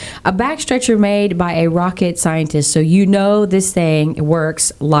 and it's a back stretcher made by a rocket scientist. So you know this thing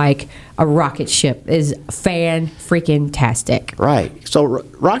works like a rocket ship. Is fan-freaking-tastic. Right. So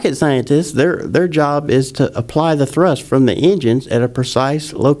rocket scientists, their job is to apply the thrust from the engines at a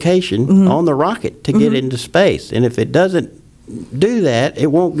precise location on the rocket to get into space. And if it doesn't do that, it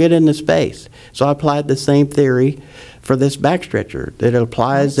won't get into space. So I applied the same theory for this backstretcher that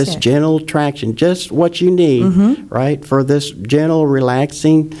applies this gentle traction, just what you need, right, for this gentle,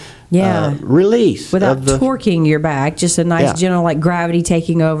 relaxing release. Without torquing your back, just a nice gentle, like gravity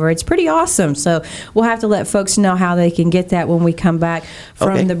taking over. It's pretty awesome. So we'll have to let folks know how they can get that when we come back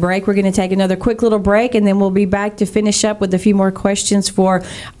from the break. We're going to take another quick little break, and then we'll be back to finish up with a few more questions for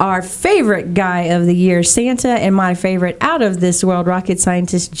our favorite guy of the year, Santa, and my favorite out of this world rocket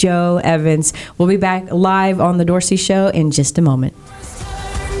scientist, Joe Evans. We'll be back live on the Dorci Show in just a moment.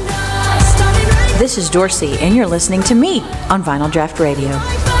 This is Dorci, and you're listening to me on Vinyl Draft Radio.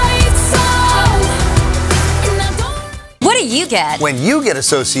 What do you get when you get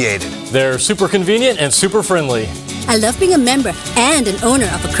associated? They're super convenient and super friendly. I love being a member and an owner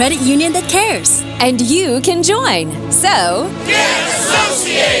of a credit union that cares. And you can join. So, get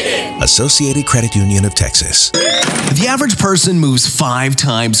associated! Associated Credit Union of Texas. The average person moves 5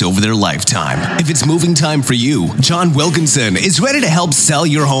 times over their lifetime. If it's moving time for you, John Wilkinson is ready to help sell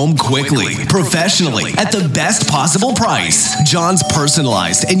your home quickly, professionally, at the best possible price. John's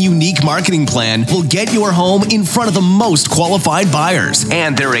personalized and unique marketing plan will get your home in front of the most qualified buyers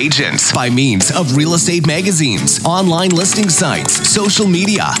and their agents by means of real estate magazines, online listing sites, social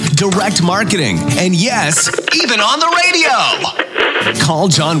media, direct marketing, and yes, even on the radio. Call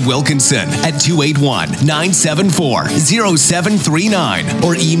John Wilkinson at 281-974-0739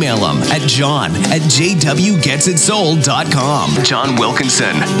 or email him at john@jwgetsitsold.com. John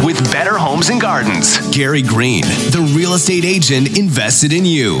Wilkinson with Better Homes and Gardens. Gary Green, the real estate agent invested in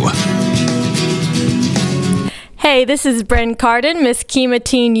you. Hey, this is Bren Carden, Miss Kima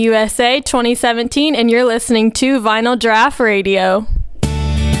Teen USA 2017, and you're listening to Vinyl Draft Radio.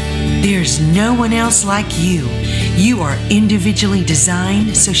 There's no one else like you. You are individually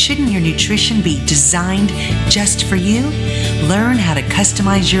designed, so shouldn't your nutrition be designed just for you? Learn how to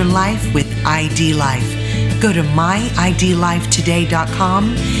customize your life with ID Life. Go to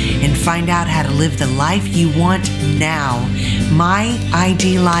myidlifetoday.com and find out how to live the life you want now.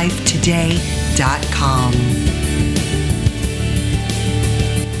 myidlifetoday.com.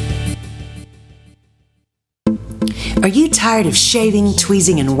 Are you tired of shaving,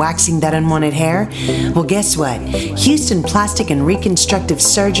 tweezing, and waxing that unwanted hair? Well, guess what? Houston Plastic and Reconstructive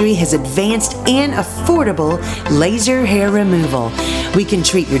Surgery has advanced and affordable laser hair removal. We can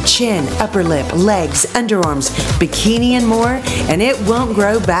treat your chin, upper lip, legs, underarms, bikini, and more, and it won't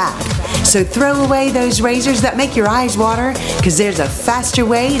grow back. So throw away those razors that make your eyes water, because there's a faster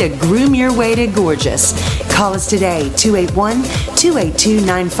way to groom your way to gorgeous. Call us today,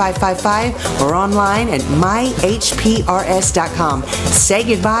 281-282-9555, or online at myhprs.com. Say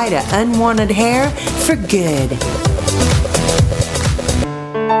goodbye to unwanted hair for good.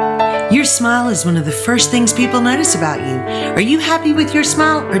 Your smile is one of the first things people notice about you. Are you happy with your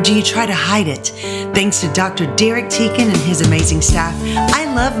smile, or do you try to hide it? Thanks to Dr. Derek Teakin and his amazing staff, I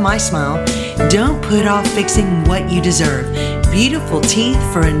love my smile. Don't put off fixing what you deserve. Beautiful teeth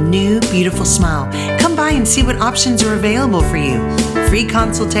for a new, beautiful smile. Come by and see what options are available for you. Free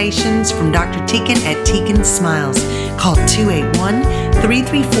consultations from Dr. Teakin at Teakin Smiles. Call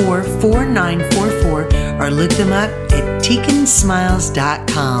 281-334-4944 or look them up at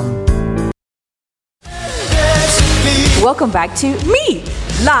teakinsmiles.com. Welcome back to me,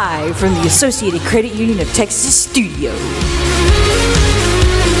 live from the Associated Credit Union of Texas studio.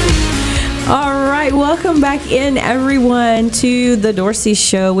 All right, welcome back in, everyone, to the Dorci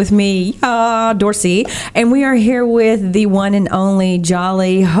Show with me, Dorci, and we are here with the one and only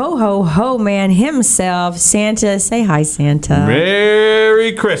jolly ho man himself, Santa. Say hi, Santa.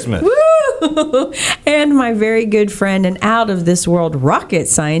 Merry Christmas. Woo! And my very good friend and out of this world rocket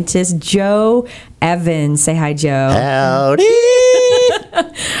scientist, Joe Evans. Say hi, Joe. Howdy.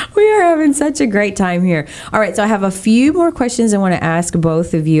 We are having such a great time here. All right, so I have a few more questions I want to ask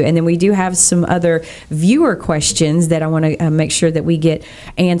both of you, and then we do have some other viewer questions that I want to make sure that we get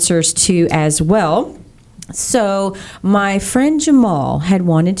answers to as well. So my friend Jamal had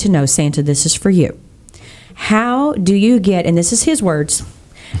wanted to know, Santa, this is for you. How do you get, and this is his words,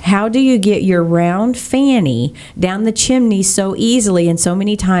 how do you get your round fanny down the chimney so easily and so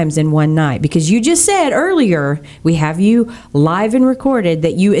many times in one night? Because you just said earlier, we have you live and recorded,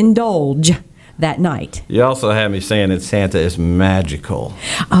 that you indulge that night. You also have me saying that Santa is magical.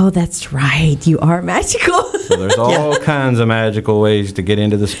 Oh, that's right. You are magical. So there's all kinds of magical ways to get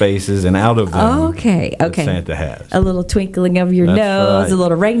into the spaces and out of them. Okay. That Santa has. A little twinkling of your nose, right. A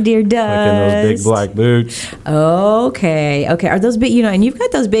little reindeer dust. Like in those big black boots. Okay. Are those big, and you've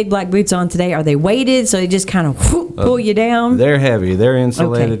got those big black boots on today. Are they weighted so they just kind of pull you down? They're heavy. They're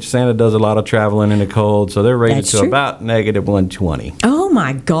insulated. Okay. Santa does a lot of traveling in the cold, so they're rated to about -120. Oh,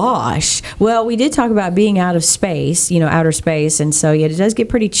 my gosh. Well, we did talk about being out of space, outer space. And so, yeah, it does get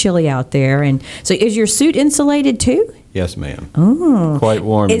pretty chilly out there. And so is your suit insulated too? Yes, ma'am. Oh. Quite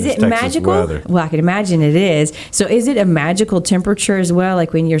warm in this Texas magical? weather. Well, I can imagine it is. So is it a magical temperature as well?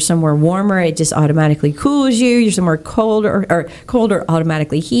 Like when you're somewhere warmer, it just automatically cools you. You're somewhere colder, or colder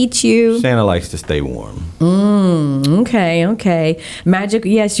automatically heats you. Santa likes to stay warm. Okay. Magic,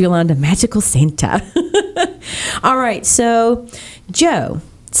 yes, Yolanda, magical Santa. All right, so Joe,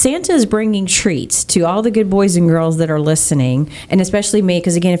 Santa is bringing treats to all the good boys and girls that are listening, and especially me,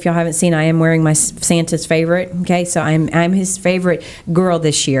 because again, if y'all haven't seen, I am wearing my Santa's favorite. Okay, so I'm his favorite girl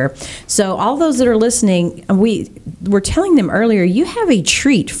this year. So all those that are listening, we were telling them earlier, you have a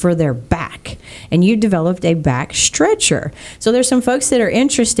treat for their back, and you developed a back stretcher. So there's some folks that are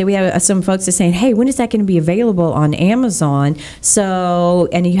interested. We have some folks that are saying, hey, when is that going to be available on Amazon? So,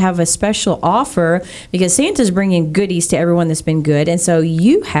 and you have a special offer because Santa's bringing goodies to everyone that's been good, and so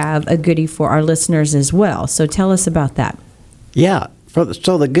you have a goodie for our listeners as well. So tell us about that. Yeah.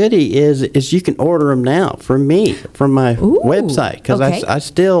 So the goodie is you can order them now from me, from my website, because I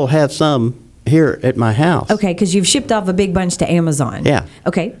still have some here at my house. Okay, because you've shipped off a big bunch to Amazon. Yeah.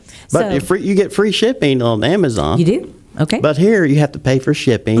 Okay. But you get free shipping on Amazon. You do? Okay. But here you have to pay for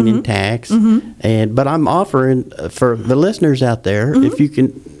shipping and tax. But I'm offering for the listeners out there, if you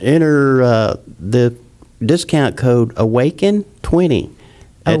can enter the discount code AWAKEN20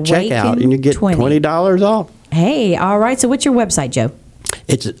 at checkout, and you get $20 off. Hey, all right. So what's your website, Joe?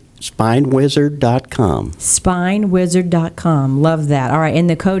 It's spinewizard.com. Spinewizard.com. Love that. All right. And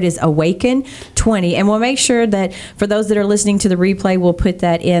the code is AWAKEN20. And we'll make sure that for those that are listening to the replay, we'll put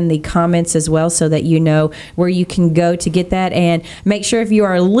that in the comments as well so that you know where you can go to get that. And make sure if you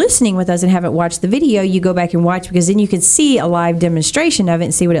are listening with us and haven't watched the video, you go back and watch, because then you can see a live demonstration of it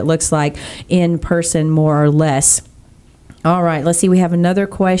and see what it looks like in person, more or less. All right. Let's see. We have another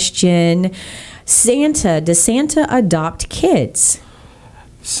question. Does Santa adopt kids?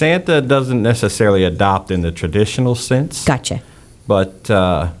 Santa doesn't necessarily adopt in the traditional sense. Gotcha. But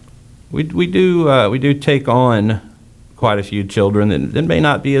we do take on quite a few children that may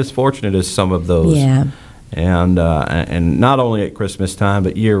not be as fortunate as some of those. Yeah. And not only at Christmas time,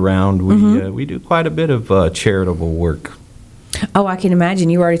 but year round, we do quite a bit of charitable work. Oh, I can imagine.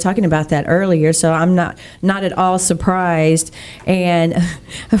 You were already talking about that earlier, so I'm not at all surprised. And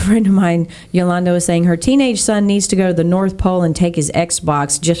a friend of mine, Yolanda, was saying her teenage son needs to go to the North Pole and take his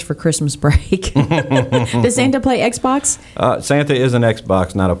Xbox just for Christmas break. Does Santa play Xbox? Santa is an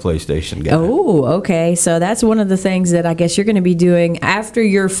Xbox, not a PlayStation guy. Oh, okay. So that's one of the things that I guess you're going to be doing after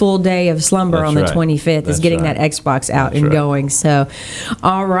your full day of slumber on the 25th is getting that Xbox out and going. So,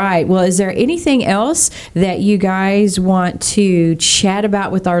 all right. Well, is there anything else that you guys want to chat about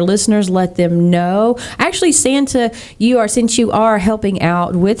with our listeners? Let them know. Actually, Santa, since you are helping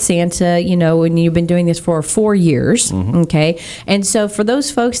out with Santa, and you've been doing this for 4 years, okay? And so for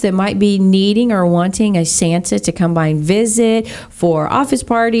those folks that might be needing or wanting a Santa to come by and visit for office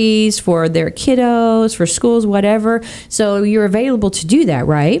parties, for their kiddos, for schools, whatever, so you're available to do that,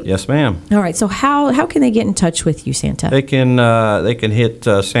 right? Yes, ma'am. All right. So how can they get in touch with you, Santa? They can hit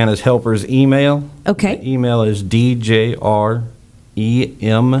Santa's Helper's email. Okay. The email is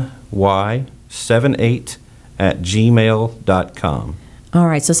djremy78@gmail.com. All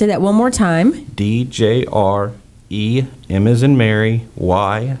right, so say that one more time. DJREM as in Mary,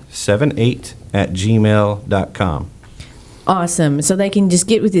 Y78@gmail.com. Awesome. So they can just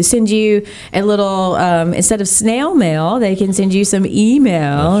send you a little, instead of snail mail, they can send you some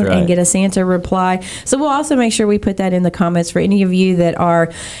email and get a Santa reply. So we'll also make sure we put that in the comments for any of you that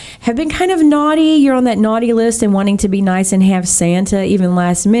have been kind of naughty. You're on that naughty list and wanting to be nice and have Santa even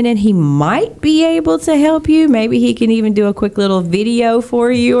last minute. He might be able to help you. Maybe he can even do a quick little video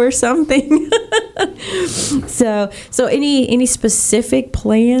for you or something. So any specific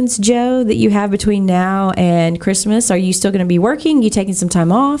plans, Joe, that you have between now and Christmas? Are you still going to be working? You taking some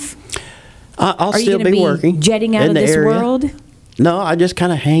time off? I'll still be working. Jetting out of this world? No, I just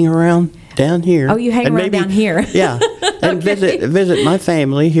kind of hang around down here. Oh, you hang around down here? Yeah, and visit my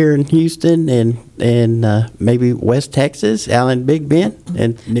family here in Houston and maybe West Texas, Allen, Big Bend,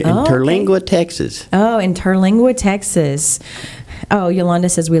 and Terlingua, Texas. Oh, in Terlingua, Texas. Oh, Yolanda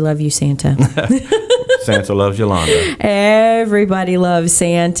says we love you, Santa. Santa loves Yolanda. Everybody loves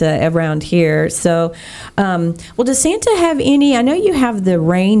Santa around here. So, well, does Santa have any? I know you have the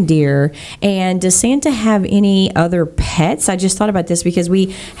reindeer, and does Santa have any other pets? I just thought about this because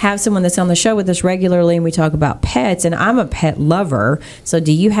we have someone that's on the show with us regularly, and we talk about pets, and I'm a pet lover. So,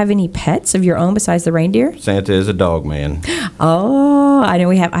 do you have any pets of your own besides the reindeer? Santa is a dog man. Oh, I know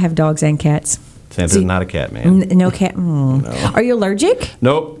I have dogs and cats. Santa's not a cat man. No cat. No. Are you allergic?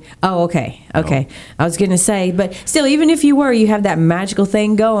 Nope. Oh, okay. Okay. No. I was going to say, but still, even if you were, you have that magical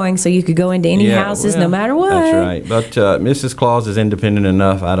thing going, so you could go into any houses no matter what. That's right. But Mrs. Claus is independent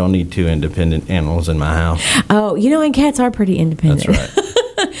enough. I don't need two independent animals in my house. Oh, and cats are pretty independent. That's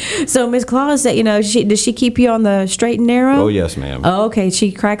right. So Miss Claus, does she keep you on the straight and narrow? Oh, yes, ma'am. Oh, okay.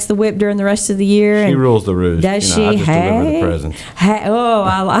 She cracks the whip during the rest of the year. She rules the roost. Does she? I just deliver the presents.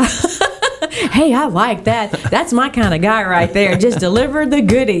 Hey, I like that. That's my kind of guy right there. Just deliver the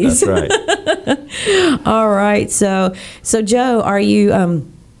goodies. That's right. All right. So Joe, are you?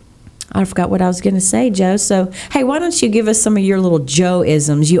 I forgot what I was going to say, Joe. So, hey, why don't you give us some of your little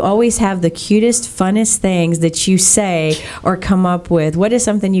Joe-isms? You always have the cutest, funnest things that you say or come up with. What is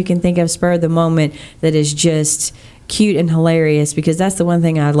something you can think of spur of the moment that is just cute and hilarious? Because that's the one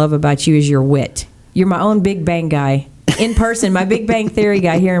thing I love about you is your wit. You're my own Big Bang guy. In person, my Big Bang Theory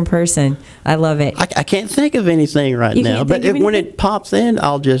guy here in person. I love it. I can't think of anything right now, but when it pops in,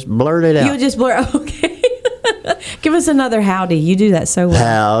 I'll just blurt it out. You'll just blurt, okay. Give us another howdy. You do that so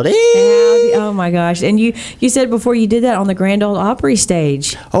well. Howdy. Oh, my gosh. And you said before you did that on the Grand Ole Opry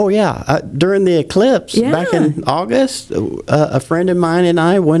stage. Oh, yeah. During the eclipse back in August, a friend of mine and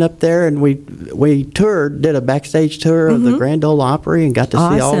I went up there and we toured, did a backstage tour of the Grand Ole Opry and got to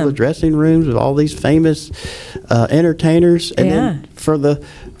see all the dressing rooms of all these famous entertainers. And then for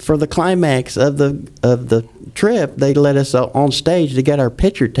the climax of the trip, they let us on stage to get our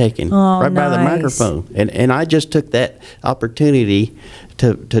picture taken by the microphone, and I just took that opportunity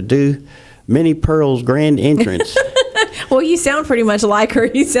to do Minnie Pearl's grand entrance. Well, you sound pretty much like her.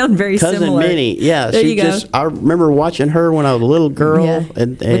 You sound very similar. Cousin Minnie, yeah. There you go. I remember watching her when I was a little girl,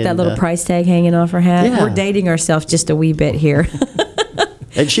 and with that little price tag hanging off her hat. Yeah. We're dating ourselves just a wee bit here.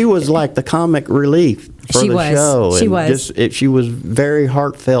 And she was like the comic relief for the show. She was. She was a very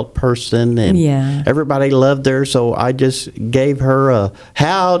heartfelt person, and everybody loved her. So I just gave her a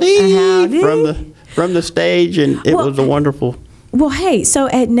howdy, from the stage, and it was a wonderful. Well, hey, so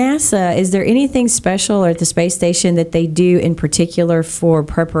at NASA, is there anything special or at the space station that they do in particular for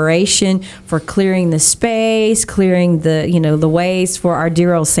preparation for clearing the space, clearing the ways for our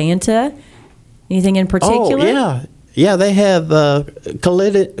dear old Santa? Anything in particular? Oh, yeah. Yeah, they have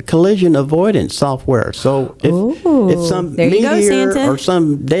collision avoidance software. So if some meteor or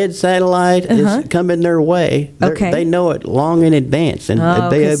some dead satellite is coming their way, they know it long in advance, and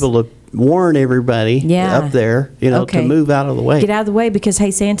they're able to warn everybody up there, to move out of the way. Get out of the way because,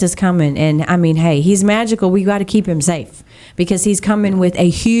 hey, Santa's coming. And, I mean, hey, he's magical. We got to keep him safe because he's coming with a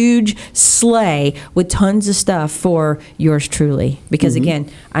huge sleigh with tons of stuff for yours truly. Because, again,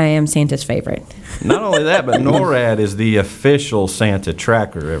 I am Santa's favorite. Not only that, but NORAD is the official Santa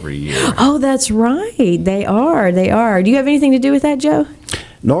tracker every year. Oh, that's right. They are. Do you have anything to do with that, Joe?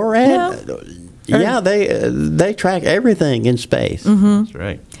 NORAD? No? Yeah, they track everything in space. That's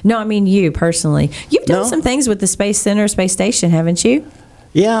right. No, I mean you personally. You've done some things with the Space Center, Space Station, haven't you?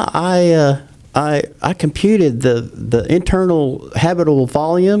 Yeah, I computed the internal habitable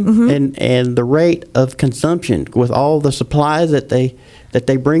volume and the rate of consumption with all the supplies that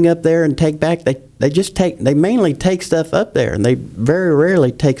they bring up there and take back. They mainly take stuff up there, and they very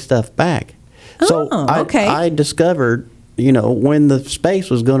rarely take stuff back. So I discovered, when the space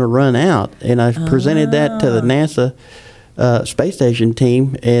was going to run out, and I presented that to the NASA space station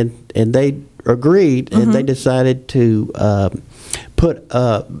team, and they agreed, and they decided to put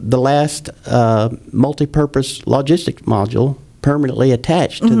the last multi-purpose logistics module permanently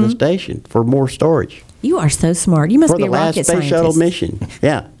attached to the station for more storage. You are so smart. You must be a rocket scientist. For the last space shuttle mission,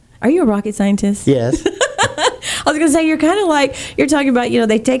 yeah. Are you a rocket scientist? Yes. I was going to say, you're kind of like, you're talking about,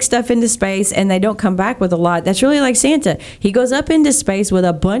 they take stuff into space and they don't come back with a lot. That's really like Santa. He goes up into space with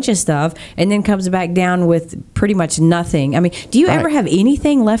a bunch of stuff and then comes back down with pretty much nothing. I mean, do you ever have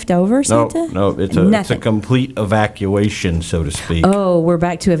anything left over, Santa? No, it's a complete evacuation, so to speak. Oh, we're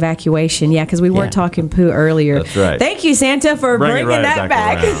back to evacuation. Yeah, because we were talking poo earlier. That's right. Thank you, Santa, for bringing that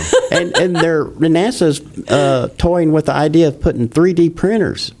back. and NASA's toying with the idea of putting 3D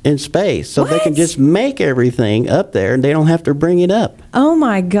printers in space so they can just make everything up there and they don't have to bring it up. Oh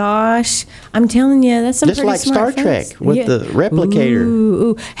my gosh. I'm telling you, that's some just pretty like smart Star Trek with the replicator.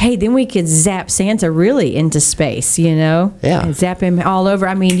 Ooh. Hey, then we could zap Santa really into space, Yeah. And zap him all over.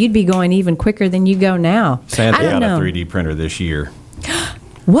 I mean, you'd be going even quicker than you go now. Santa got a 3D printer this year.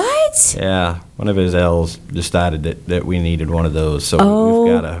 What? Yeah. one of his elves decided that we needed one of those. So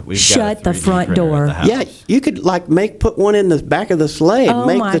we've got shut the front door. Yeah, you could put one in the back of the sleigh.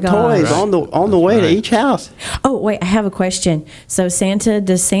 Make the toys on the way to each house. Oh wait, I have a question. So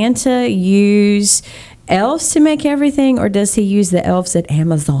does Santa use elves to make everything, or does he use the elves at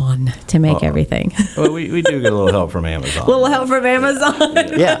Amazon to make everything? Well, we do get a little help from Amazon. A little help from Amazon?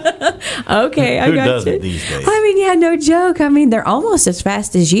 Yeah. Okay, I got you. Who doesn't these days? I mean, yeah, no joke. I mean, they're almost as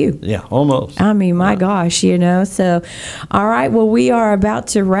fast as you. Yeah, almost. I mean, my gosh, So, all right, well, we are about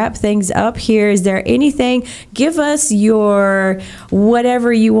to wrap things up here. Is there anything? Give us your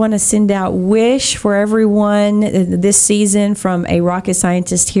whatever you want to send out wish for everyone this season from a rocket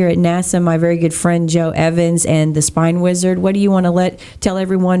scientist here at NASA, my very good friend Joe Evans, and the Spine Wizard. What do you want to tell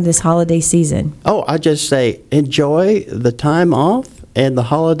everyone this holiday season? Oh, I just say enjoy the time off and the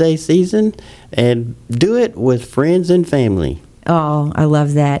holiday season, and do it with friends and family. Oh, I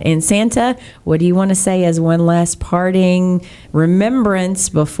love that. And Santa, what do you want to say as one last parting remembrance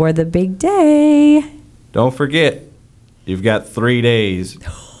before the big day? Don't forget, you've got 3 days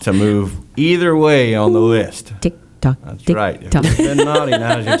to move either way on the list. That's right. If you've been naughty,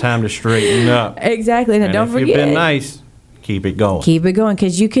 now's your time to straighten up. Exactly. Now, don't forget. If you've been nice, keep it going. Keep it going,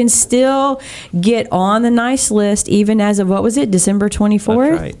 because you can still get on the nice list even as of, what was it, December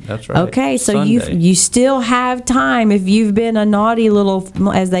 24th? That's right. Okay, so Sunday. you still have time if you've been a naughty little,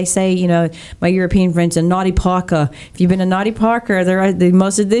 as they say, my European friends, a naughty Parker. If you've been a naughty Parker,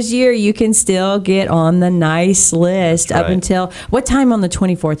 most of this year, you can still get on the nice list up until, what time on the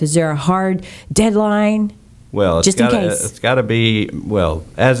 24th? Is there a hard deadline? Well, in case. It's got to be,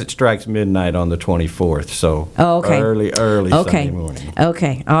 as it strikes midnight on the 24th, so early Sunday morning.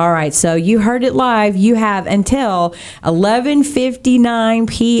 Okay, all right. So you heard it live. You have until 11:59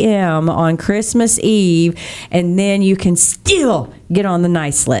 p.m. on Christmas Eve, and then you can still get on the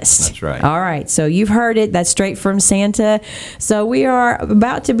nice list. That's right. All right, so you've heard it. That's straight from Santa. So we are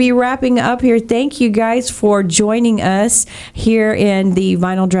about to be wrapping up here. Thank you guys for joining us here in the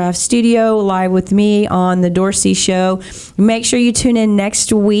Vinyl Draft studio, live with me on the Dorci Show. Make sure you tune in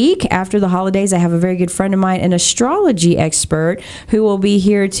next week after the holidays. I have a very good friend of mine, an astrology expert, who will be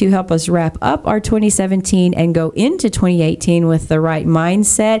here to help us wrap up our 2017 and go into 2018 with the right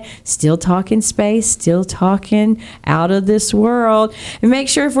mindset. Still talking space, still talking out of this world. And make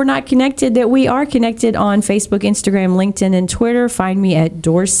sure, if we're not connected, that we are connected on Facebook, Instagram, LinkedIn, and Twitter. Find me at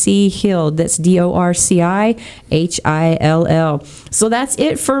Dorci Hill. That's DorciHill. So that's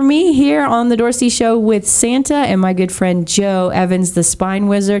it for me here on the Dorci Show with Santa and my good friend Joe Evans, the Spine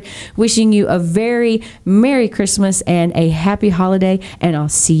Wizard. Wishing you a very Merry Christmas and a Happy Holiday. And I'll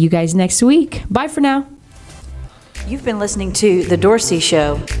see you guys next week. Bye for now. You've been listening to The Dorci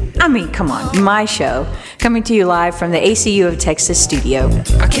Show. I mean, come on, my show. Coming to you live from the ACU of Texas studio.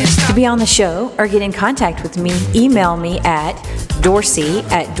 To be on the show or get in contact with me, email me at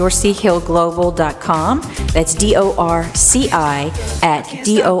dorci@dorcihillglobal.com. That's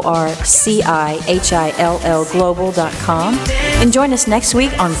DorciHill global.com. And join us next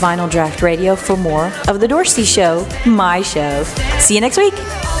week on Vinyl Draft Radio for more of The Dorci Show, my show. See you next week.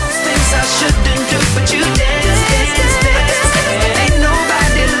 Things I shouldn't do, but you did.